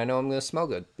 and I know I'm going to smell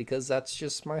good because that's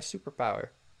just my superpower.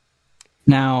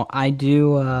 Now, I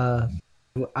do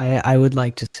I would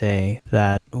like to say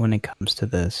that when it comes to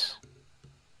this,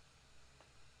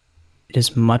 it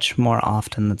is much more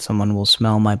often that someone will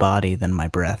smell my body than my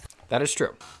breath. That is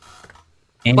true.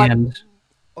 And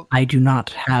I do not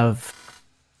have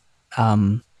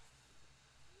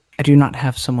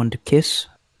someone to kiss.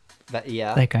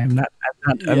 Like I'm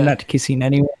not kissing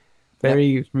anyone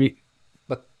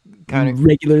but kind of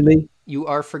regularly. You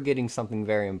are forgetting something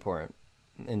very important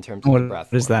in terms of the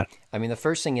breath. What is that? I mean, the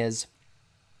first thing is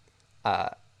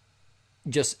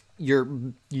just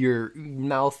your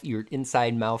mouth, your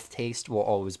inside mouth taste will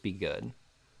always be good.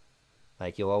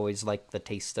 Like you'll always like the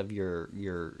taste of your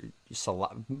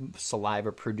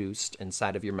saliva produced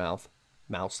inside of your mouth.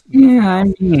 Yeah,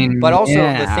 I mean, but also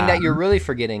the thing that you're really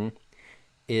forgetting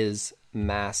is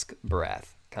mask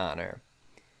breath, Connor.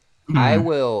 I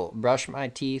will brush my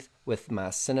teeth with my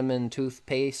cinnamon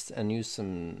toothpaste and use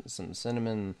some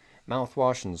cinnamon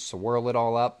mouthwash and swirl it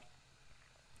all up.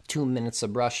 2 minutes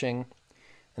of brushing,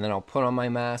 and then I'll put on my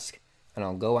mask and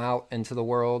I'll go out into the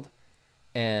world,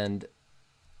 and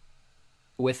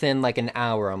within like an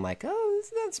hour I'm like, oh, this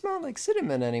doesn't smell like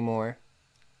cinnamon anymore.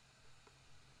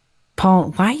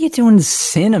 Paul, why are you doing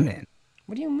cinnamon?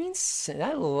 What do you mean?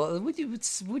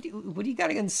 What do you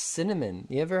got against cinnamon?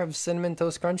 You ever have cinnamon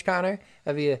toast crunch, Connor?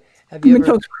 Have you Cinnamon ever?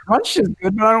 Toast Crunch is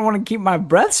good, but I don't want to keep my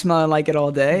breath smelling like it all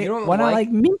You day. don't Why not like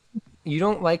like me? you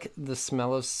don't like the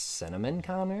smell of cinnamon,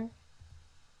 Connor?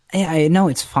 Yeah, I know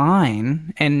it's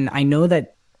fine, and I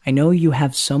know you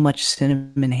have so much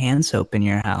cinnamon hand soap in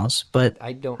your house, but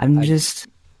I don't. I'm just,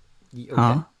 Okay.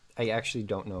 huh? I actually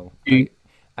don't know. You-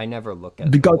 I never look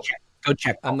at. Go check. Go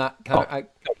check. I'm not Connor.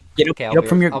 Okay, Get up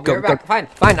from your. I'll be Go, right go. back. Fine,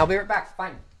 fine. I'll be right back.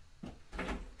 Fine.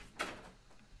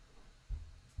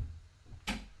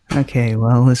 Okay,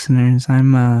 well, listeners,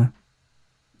 I'm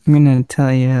gonna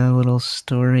tell you a little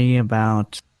story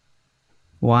about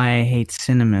why I hate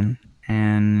cinnamon,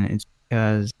 and it's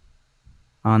because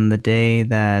on the day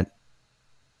that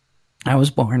I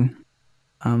was born,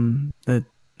 the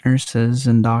nurses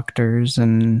and doctors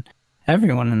and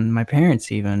everyone and my parents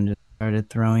even just started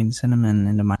throwing cinnamon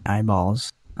into my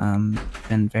eyeballs.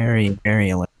 Been very, very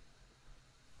allergic.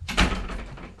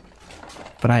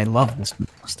 But I love this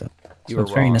stuff. You So were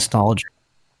it's very wrong. nostalgic.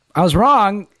 I was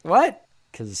wrong. What?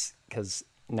 Cause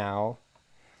now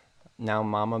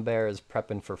Mama Bear is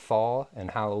prepping for fall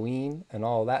and Halloween and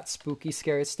all that spooky,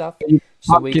 scary stuff.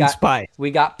 So Pumpkin spice.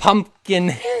 we got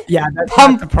pumpkin Yeah, that's not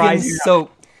pumpkin surprising.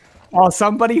 soap. Oh,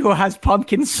 somebody who has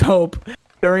pumpkin soap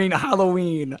during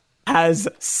Halloween has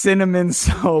cinnamon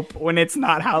soap when it's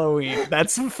not Halloween.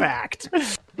 That's a fact.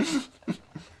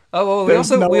 Oh,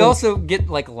 well, we also get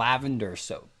like lavender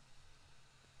soap.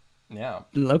 Yeah.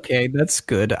 Okay, that's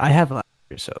good. I have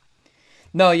lavender soap.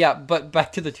 No, yeah, but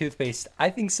back to the toothpaste. I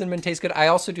think cinnamon tastes good. I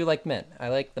also do like mint. I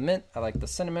like the mint. I like the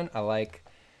cinnamon. I like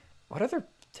what other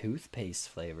toothpaste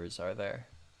flavors are there?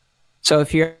 So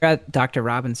if you're at Dr.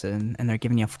 Robinson and they're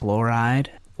giving you fluoride,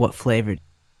 what flavor?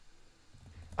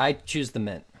 I choose the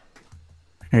mint.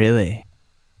 Really?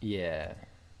 Yeah.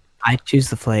 I choose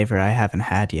the flavor I haven't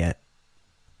had yet.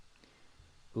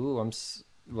 Ooh,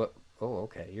 what? Oh,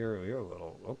 okay. You're a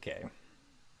little okay.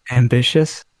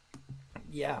 Ambitious?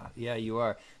 Yeah, you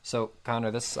are. So,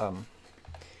 Connor, this I'm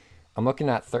looking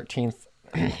at 13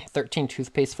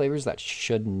 toothpaste flavors that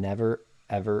should never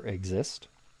ever exist.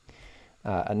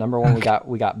 At number one,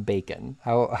 we got bacon.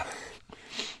 How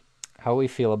we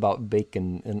feel about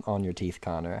bacon on your teeth,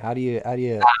 Connor? How do you?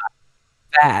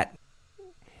 Fat.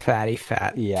 Fatty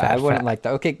fat. Yeah, fat, I wouldn't fat. like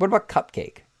that. Okay, what about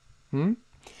cupcake?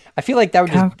 I feel like that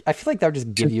would just. I feel like that would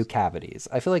just give you cavities.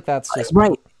 I feel like that's just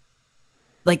Right.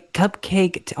 Like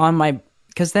cupcake on my,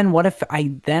 because then what if I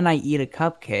eat a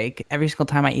cupcake? Every single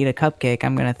time I eat a cupcake,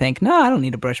 I'm gonna think, no, I don't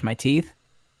need to brush my teeth.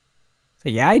 So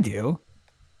yeah, I do.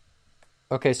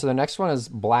 Okay, so the next one is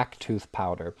black tooth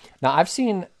powder. Now I've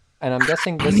seen, and I'm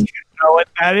guessing I this. don't even know what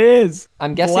that is.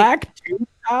 I'm guessing. Black tooth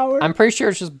powder. I'm pretty sure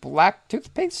it's just black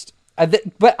toothpaste.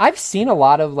 But I've seen a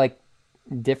lot of like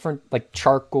different like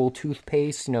charcoal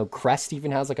toothpaste. You know, Crest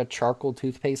even has like a charcoal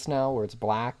toothpaste now where it's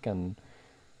black, and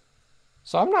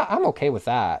so I'm okay with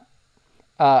that.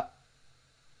 Oh,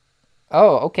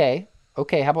 okay.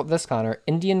 Okay, how about this, Connor?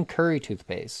 Indian curry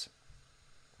toothpaste.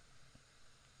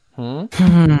 You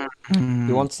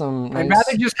want some nice... I'd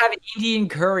rather just have Indian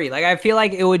curry. Like I feel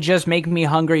like it would just make me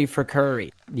hungry for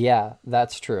curry. Yeah,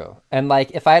 that's true. And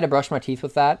like if I had to brush my teeth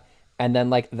with that, and then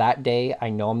like that day I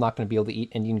know I'm not going to be able to eat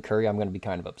Indian curry, I'm going to be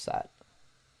kind of upset.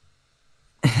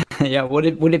 Yeah, would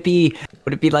it be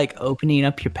like opening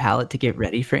up your palate to get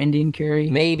ready for Indian curry?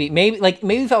 Maybe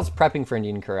if I was prepping for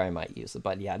Indian curry, I might use it.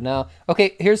 But yeah, no.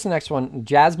 Okay, here's the next one: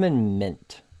 jasmine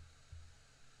mint.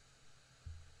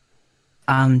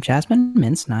 Jasmine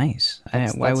mint's nice. Why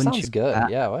That wouldn't sounds you? good.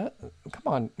 Yeah. What? Come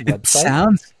on, It website.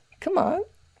 sounds. Come on.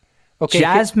 Okay.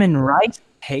 Jasmine rice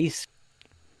tastes.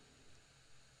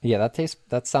 Yeah,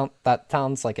 that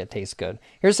sounds like it tastes good.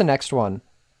 Here's the next one.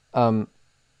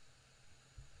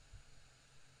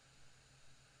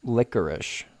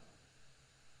 Licorice.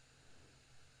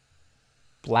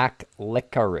 Black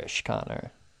licorice,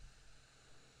 Connor.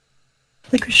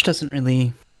 Licorice doesn't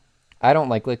really. I don't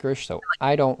like licorice, so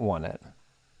I don't want it.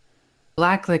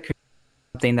 Black licorice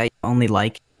is something that you only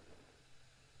like.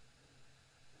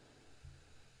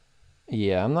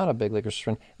 Yeah, I'm not a big licorice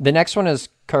fan. The next one is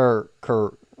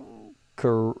Caracum.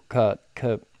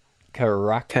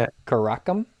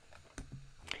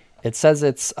 It says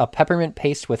it's a peppermint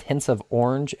paste with hints of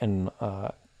orange and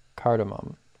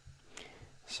cardamom.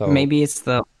 So Maybe it's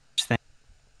the thing.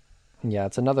 yeah,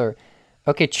 it's another.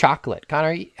 Okay, chocolate.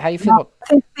 Connor, how do you feel about?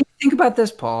 Think about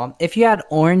this, Paul. If you had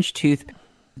orange toothpaste,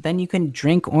 then you can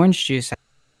drink orange juice.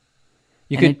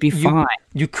 It'd be fine.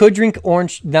 You could drink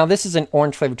orange. Now this is an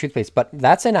orange flavored toothpaste, but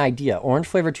that's an idea. Orange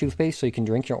flavored toothpaste, so you can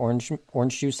drink your orange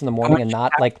juice in the morning and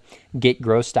not like get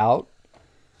grossed out.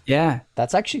 Yeah,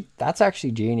 that's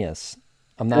actually genius.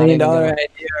 I'm not million even dollar gonna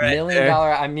idea right million there.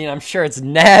 dollar. I mean, I'm sure it's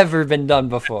never been done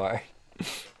before.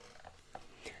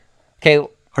 Okay,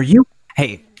 Are you?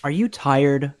 Hey, are you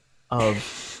tired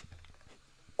of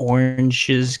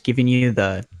oranges giving you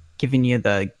the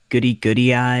goody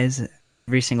goody eyes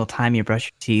every single time you brush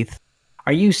your teeth?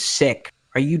 Are you sick?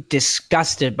 Are you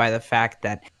disgusted by the fact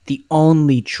that the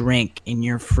only drink in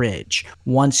your fridge,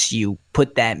 once you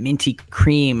put that minty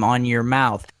cream on your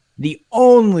mouth, the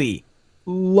only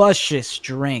luscious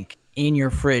drink in your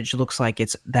fridge looks like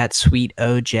it's that sweet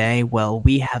OJ? Well,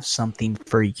 we have something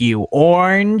for you.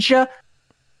 Orange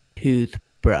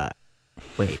toothbrush.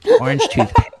 Wait, orange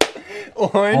toothpaste.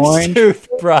 orange Orange flavored,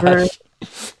 toothbrush.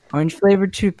 orange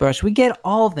flavored toothbrush. We get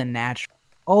all the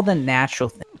natural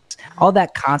things, all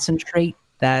that concentrate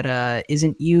that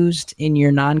isn't used in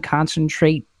your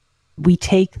non-concentrate. We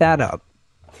take that up.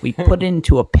 We put it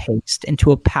into a paste,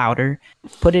 into a powder,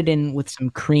 put it in with some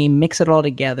cream, mix it all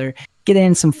together, get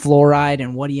in some fluoride,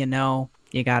 and what do you know?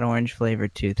 You got orange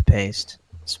flavored toothpaste.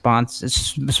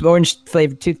 Orange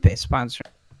flavored toothpaste sponsor.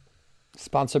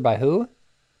 Sponsored by who?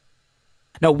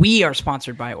 No, we are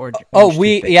sponsored by Oh, Orange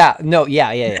Toothpaste. yeah, no,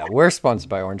 yeah. We're sponsored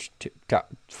by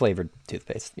flavored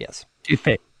toothpaste. Yes.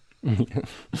 Toothpaste.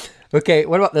 Okay,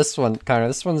 what about this one, Connor?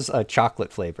 This one's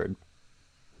chocolate flavored.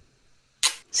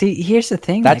 See, here's the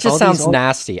thing. That Like just all these sounds old,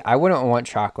 nasty. I wouldn't want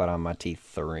chocolate on my teeth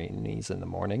 3 in the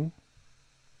morning.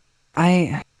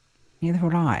 I neither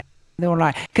would I. Neither would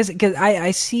I. Because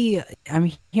I see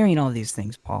I'm hearing all these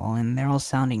things, Paul, and they're all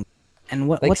sounding. And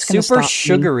Like what's gonna super stop me?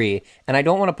 sugary, and I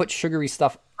don't want to put sugary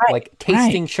stuff, Right, like right.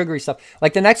 tasting sugary stuff.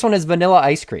 Like the next one is vanilla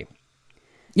ice cream.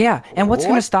 Yeah, and what's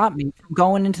gonna What? stop me from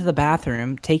going into the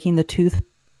bathroom, taking the tooth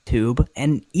tube,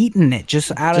 and eating it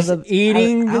just out of Just the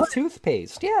eating the out?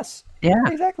 toothpaste. Yes. Yeah.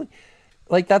 Exactly.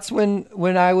 Like that's when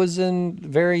I was in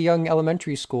very young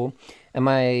elementary school, and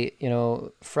my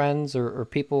friends or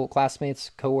people, classmates,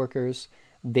 coworkers,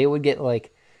 they would get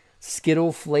like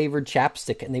Skittle flavored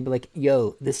chapstick, and they'd be like,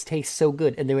 "Yo, this tastes so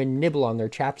good," and they would nibble on their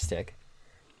chapstick.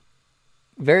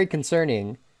 Very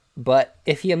concerning. But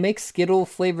if you make Skittle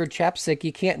flavored chapstick,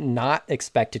 you can't not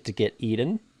expect it to get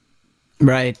eaten.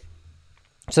 Right.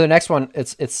 So the next one,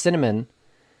 it's cinnamon,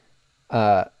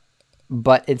 but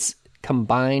it's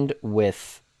combined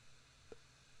with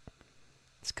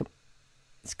it's com-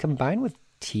 it's combined with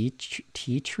tea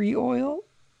tree oil.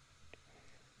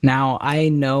 Now I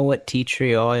know what tea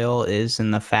tree oil is,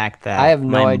 and the fact I that have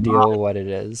no my idea mom what it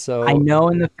is. I So know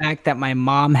in the fact that my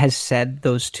mom has said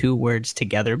those two words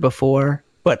together before,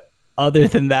 but other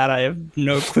than that, I have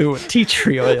no clue what tea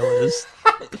tree oil is.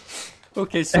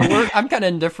 okay, so I'm kind of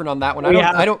indifferent on that one.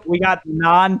 I don't. We got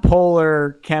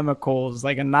non-polar chemicals,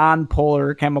 like a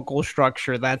non-polar chemical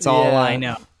structure. That's all I Yeah.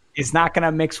 know. It's not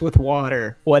gonna mix with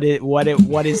water. What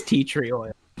is tea tree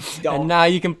oil? And Don't. now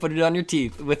you can put it on your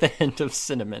teeth with a hint of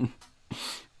cinnamon.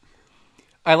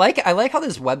 I like how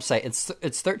this website,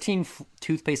 it's 13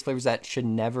 toothpaste flavors that should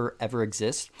never ever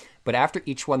exist, but after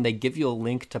each one they give you a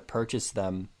link to purchase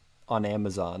them on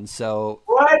Amazon. So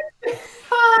What?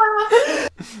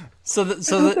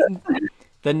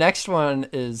 the next one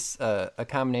is a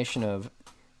combination of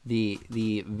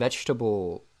the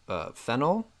vegetable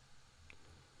fennel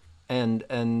and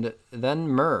then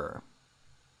myrrh.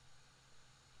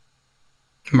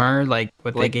 Myrrh, like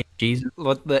what they Like gave Jesus.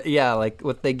 like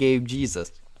what they gave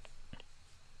Jesus.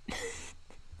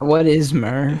 What is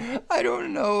myrrh? I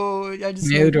don't know.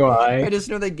 Neither do I. I just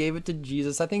know they gave it to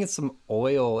Jesus. I think it's some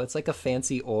oil. It's like a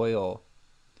fancy oil.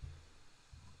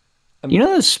 You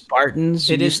know the Spartans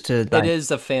It is used to it like.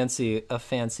 is a fancy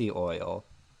oil.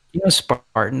 You know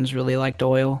Spartans really liked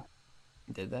oil.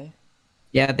 Did they?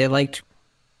 Yeah, they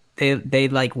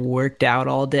like worked out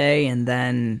all day and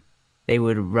then they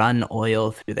would run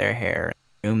oil through their hair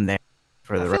and room there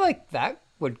for I the feel rest. like that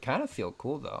would kind of feel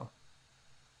cool though.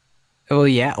 Oh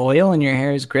yeah, oil in your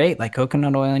hair is great. Like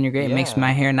coconut oil in your hair, it makes my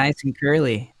Yeah. hair nice and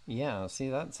curly. Yeah, see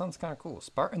that sounds kind of cool.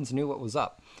 Spartans knew what was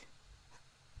up.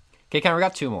 Okay, kind of we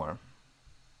got two more.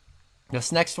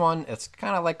 This next one, it's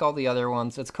kind of like all the other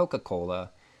ones. It's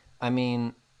Coca-Cola. I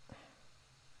mean,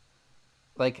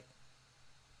 like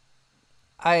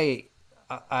I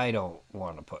I don't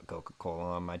want to put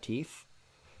Coca-Cola on my teeth.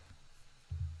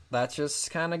 That's just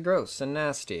kind of gross and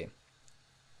nasty.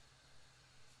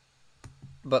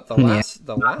 But the Yeah.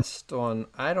 last one,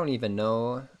 I don't even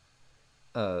know.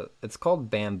 It's called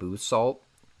bamboo salt,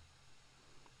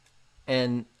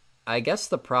 and I guess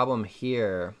the problem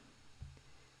here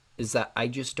is that I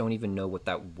just don't even know what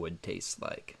that would taste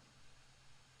like.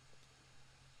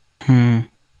 Hmm.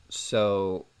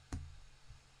 So,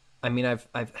 I mean,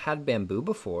 I've had bamboo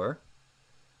before,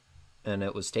 and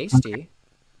it was tasty.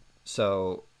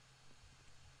 So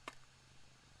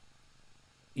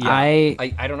yeah,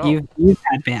 I don't know. You've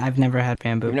had I've never had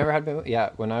bamboo. You've never had bamboo?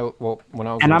 Yeah, when I was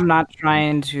And I'm not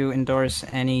trying to endorse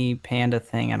any panda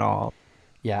thing at all.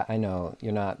 yeah, I know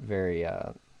you're not very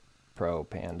pro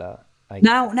panda.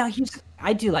 Now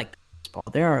I do like baseball.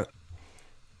 There are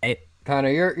Connor,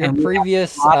 your and we have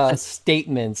previous lots of-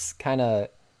 statements kind of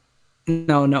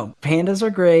no, pandas are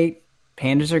great.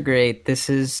 Pandas are great. This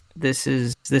is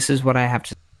what I have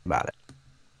to say about it.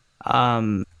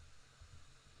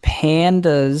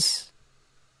 Pandas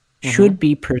should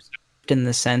be preserved in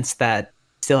the sense that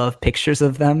still have pictures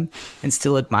of them and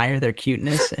still admire their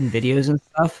cuteness and videos and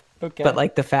stuff. Okay. But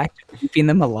like the fact of keeping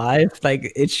them alive,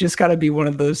 like it's just got to be one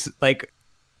of those like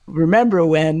remember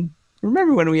when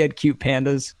we had cute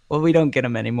pandas? Well, we don't get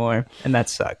them anymore, and that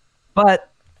sucked. But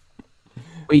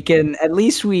we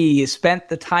spent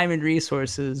the time and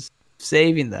resources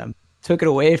saving them, took it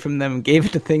away from them, and gave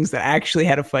it to things that actually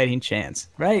had a fighting chance,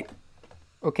 right?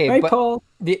 okay, Right, but Paul?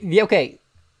 okay,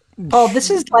 Paul, this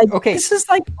is like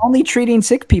only treating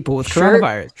sick people with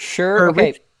coronavirus. Sure. Or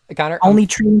Okay, Connor, Only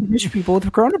treating rich people with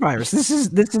coronavirus. This is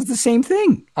the same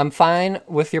thing. I'm fine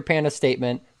with your panda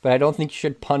statement, but I don't think you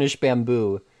should punish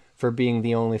bamboo for being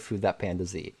the only food that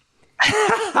pandas eat.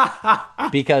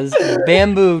 Because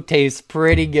bamboo tastes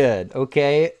pretty good,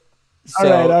 okay?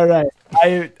 So, All right.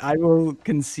 I will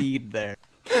concede there.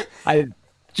 I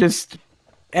just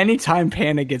anytime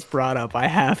panda gets brought up, I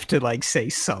have to like say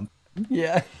something.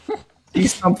 yeah. See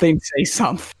something, say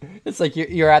something. It's like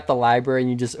you're at the library and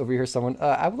you just overhear someone,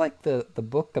 I would like the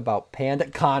book about panda.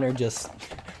 Connor just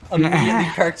immediately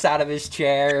perks out of his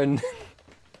chair and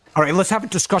All right, let's have a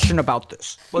discussion about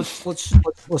this.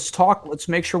 Let's talk. Let's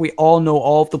make sure we all know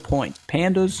all of the points.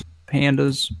 Pandas.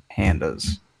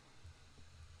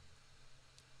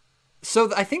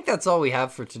 So I think that's all we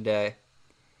have for today.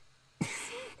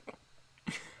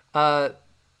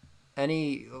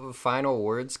 Any final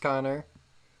words, Connor?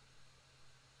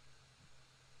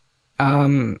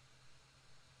 Oh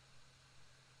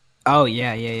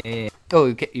yeah. Oh,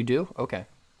 you do? Okay.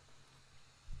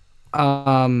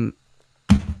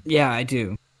 Yeah, I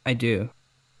do.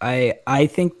 I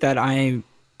think that I'm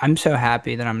so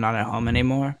happy that I'm not at home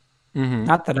anymore. Mm-hmm.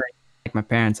 Not that I like my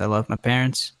parents. I love my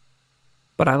parents.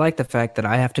 But I like the fact that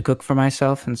I have to cook for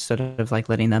myself instead of like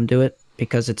letting them do it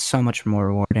because it's so much more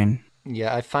rewarding.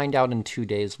 Yeah, I find out in 2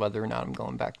 days whether or not I'm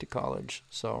going back to college.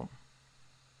 So,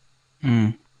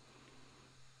 Mm.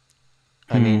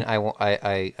 I mean,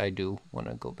 I do want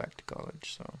to go back to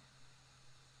college. So,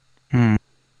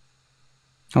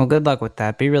 Well, good luck with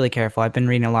that. Be really careful. I've been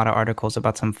reading a lot of articles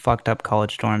about some fucked up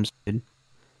college dorms, dude.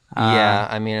 yeah,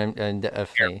 I mean, and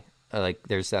definitely, like,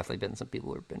 there's definitely been some people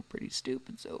who have been pretty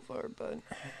stupid so far, but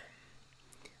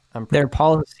There are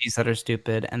policies that are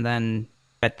stupid and then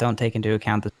that don't take into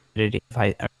account the stupidity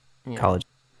of college.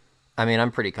 I mean,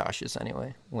 I'm pretty cautious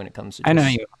anyway when it comes to I know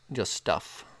you. just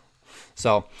stuff.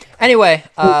 So, anyway,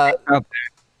 Out there.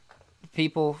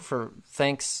 people,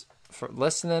 thanks for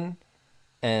listening,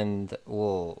 and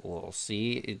we'll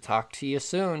talk to you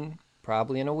soon,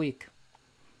 probably in a week.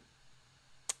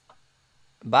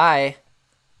 Bye.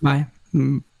 Bye.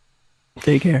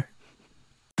 Take care.